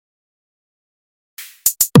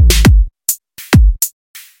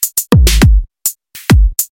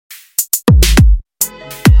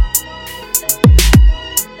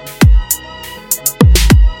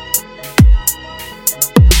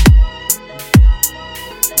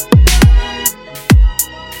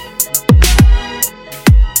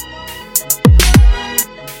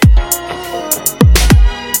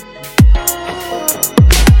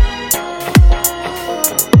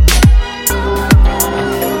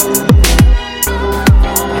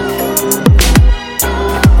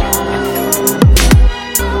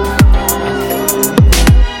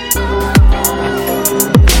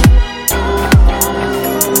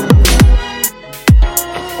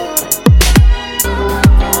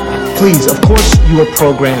Please, of course you were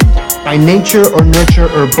programmed, by nature or nurture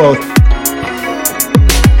or both.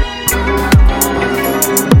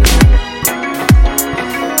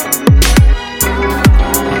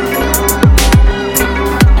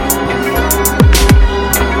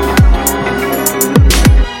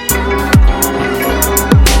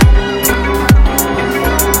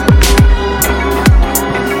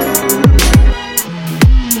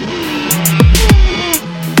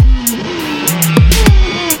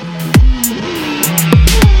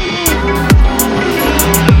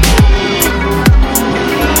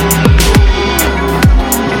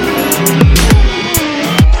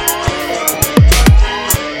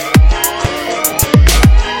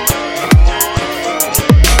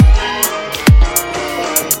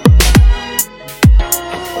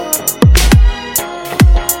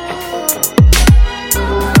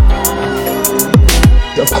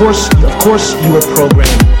 Of course you were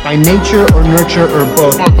programmed, by nature or nurture or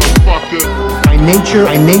both. Motherfucker. By nature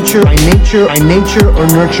or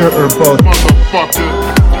nurture or both.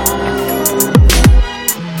 Motherfucker.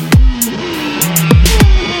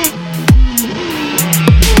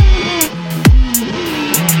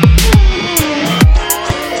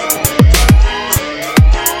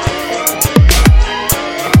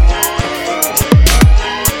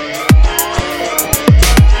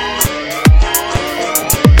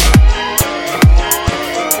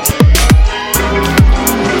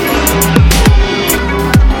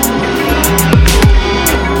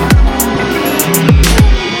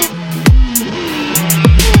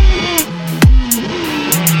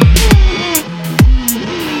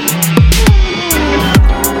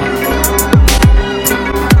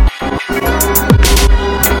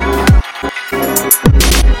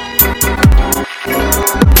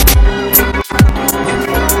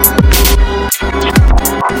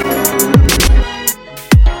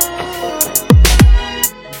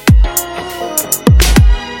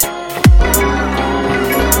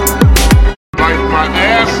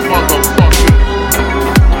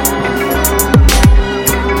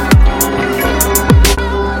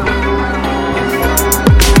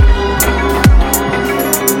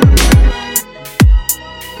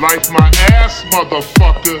 Like my ass,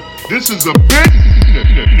 motherfucker. This is a business.